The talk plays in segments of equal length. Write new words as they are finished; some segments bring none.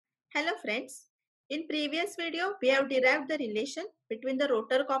Hello friends. In previous video, we have derived the relation between the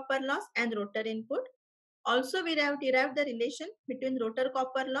rotor copper loss and rotor input. Also, we have derived the relation between rotor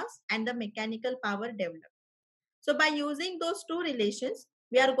copper loss and the mechanical power developed. So, by using those two relations,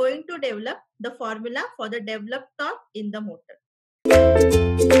 we are going to develop the formula for the developed torque in the motor.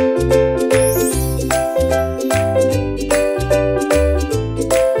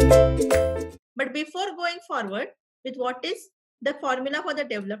 But before going forward with what is the formula for the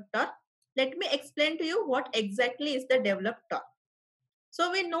developed torque, let me explain to you what exactly is the developed torque.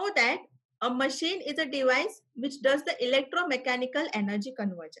 So we know that a machine is a device which does the electromechanical energy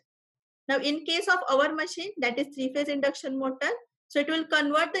conversion. Now in case of our machine, that is three-phase induction motor, so it will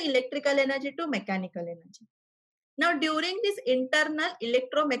convert the electrical energy to mechanical energy. Now during this internal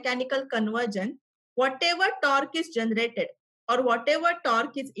electromechanical conversion, whatever torque is generated or whatever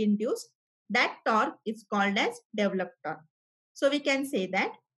torque is induced, that torque is called as developed torque. So we can say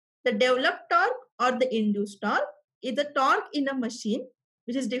that the developed torque or the induced torque is the torque in a machine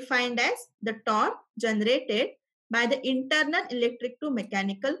which is defined as the torque generated by the internal electric to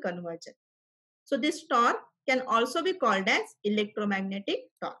mechanical conversion. So this torque can also be called as electromagnetic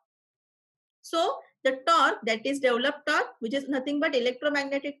torque. So the torque that is developed torque, which is nothing but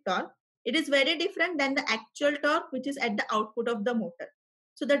electromagnetic torque, it is very different than the actual torque which is at the output of the motor.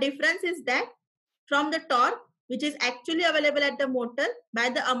 So the difference is that from the torque which is actually available at the motor by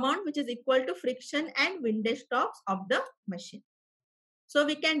the amount which is equal to friction and windage torques of the machine. So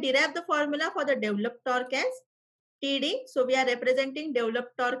we can derive the formula for the developed torque as TD. So we are representing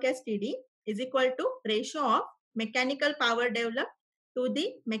developed torque as TD is equal to ratio of mechanical power developed to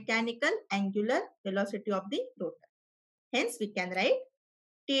the mechanical angular velocity of the rotor. Hence we can write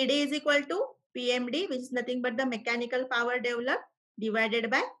TD is equal to PMD, which is nothing but the mechanical power developed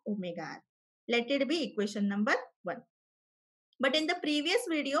divided by omega r. Let it be equation number 1. But in the previous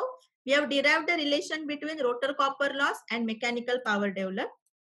video, we have derived the relation between rotor copper loss and mechanical power developed.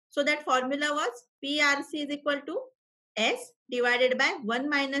 So that formula was PRC is equal to S divided by 1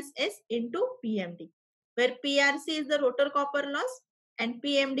 minus S into PMD, where PRC is the rotor copper loss and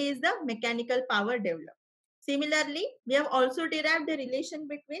PMD is the mechanical power developed. Similarly, we have also derived the relation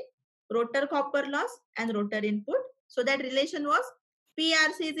between rotor copper loss and rotor input. So that relation was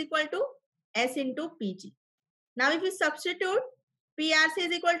PRC is equal to S into PG. Now if we substitute PRC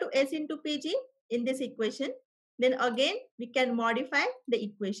is equal to S into PG in this equation, then again we can modify the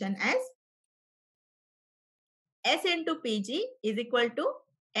equation as S into PG is equal to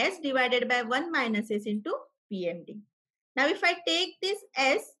S divided by 1 minus S into PMD. Now if I take this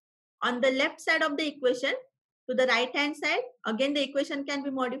S on the left side of the equation to the right hand side, again the equation can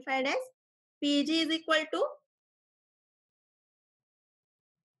be modified as PG is equal to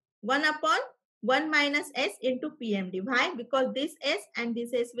 1 upon 1 minus S into PMD. Why? Because this S and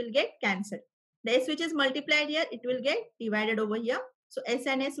this S will get cancelled. The S which is multiplied here, it will get divided over here. So S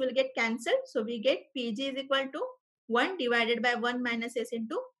and S will get cancelled. So we get PG is equal to 1 divided by 1 minus S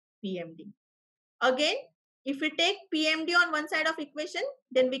into PMD. Again, if we take PMD on one side of equation,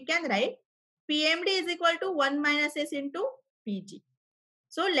 then we can write PMD is equal to 1 minus S into PG.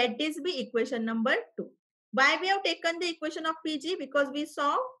 So let this be equation number 2. Why we have taken the equation of PG? Because we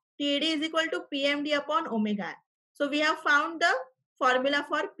saw TD is equal to PMD upon omega r. So we have found the formula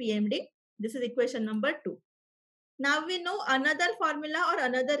for PMD. This is equation number 2. Now we know another formula or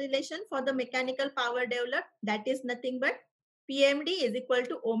another relation for the mechanical power developed, that is nothing but PMD is equal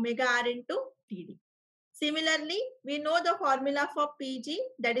to omega r into TD. Similarly, we know the formula for PG,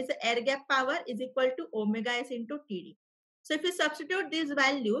 that is the air gap power is equal to omega s into TD. So if we substitute these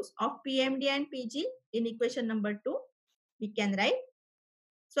values of PMD and PG in equation number 2, we can write.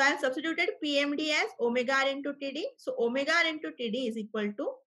 So I have substituted PMD as omega r into TD. So omega r into TD is equal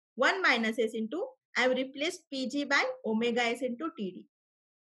to 1 minus S into, I have replaced PG by omega S into TD.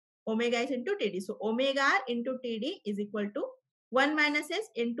 Omega S into TD. So omega r into TD is equal to 1 minus S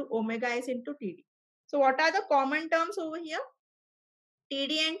into omega S into TD. So what are the common terms over here?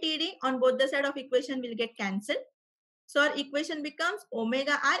 TD and TD on both the side of equation will get cancelled. So our equation becomes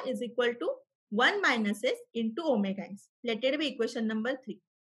omega r is equal to 1 minus S into omega S. Let it be equation number 3.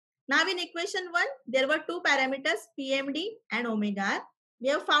 Now in equation 1, there were two parameters PMD and omega r. We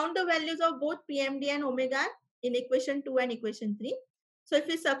have found the values of both PMD and omega r in equation 2 and equation 3. So if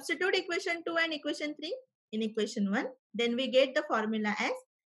we substitute equation 2 and equation 3 in equation 1, then we get the formula as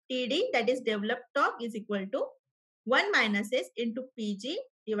TD, that is developed torque, is equal to 1 minus S into PG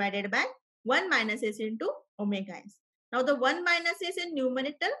divided by 1 minus S into omega S. Now the 1 minus S in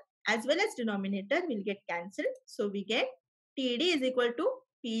numerator as well as denominator will get cancelled. So we get TD is equal to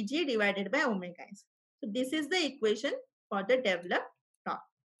PG divided by omega S. So this is the equation for the developed torque.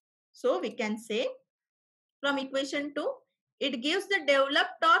 So we can say from equation 2, it gives the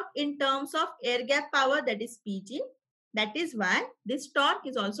developed torque in terms of air gap power, that is PG. That is why this torque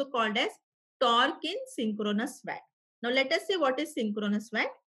is also called as torque in synchronous watt. Now let us see what is synchronous watt.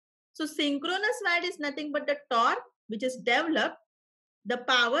 So synchronous watt is nothing but the torque which is developed the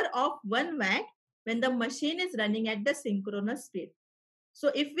power of 1 watt when the machine is running at the synchronous speed.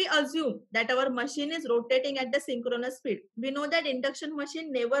 So if we assume that our machine is rotating at the synchronous speed, we know that induction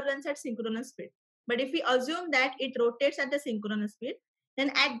machine never runs at synchronous speed. But if we assume that it rotates at the synchronous speed, then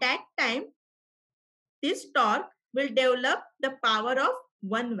at that time, this torque will develop the power of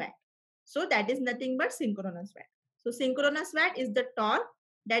 1 watt. So that is nothing but synchronous watt. So synchronous watt is the torque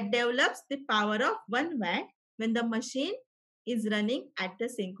that develops the power of 1 watt when the machine is running at the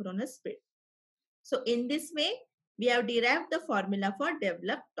synchronous speed. So in this way, we have derived the formula for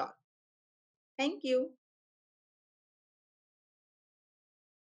developed torque. Thank you.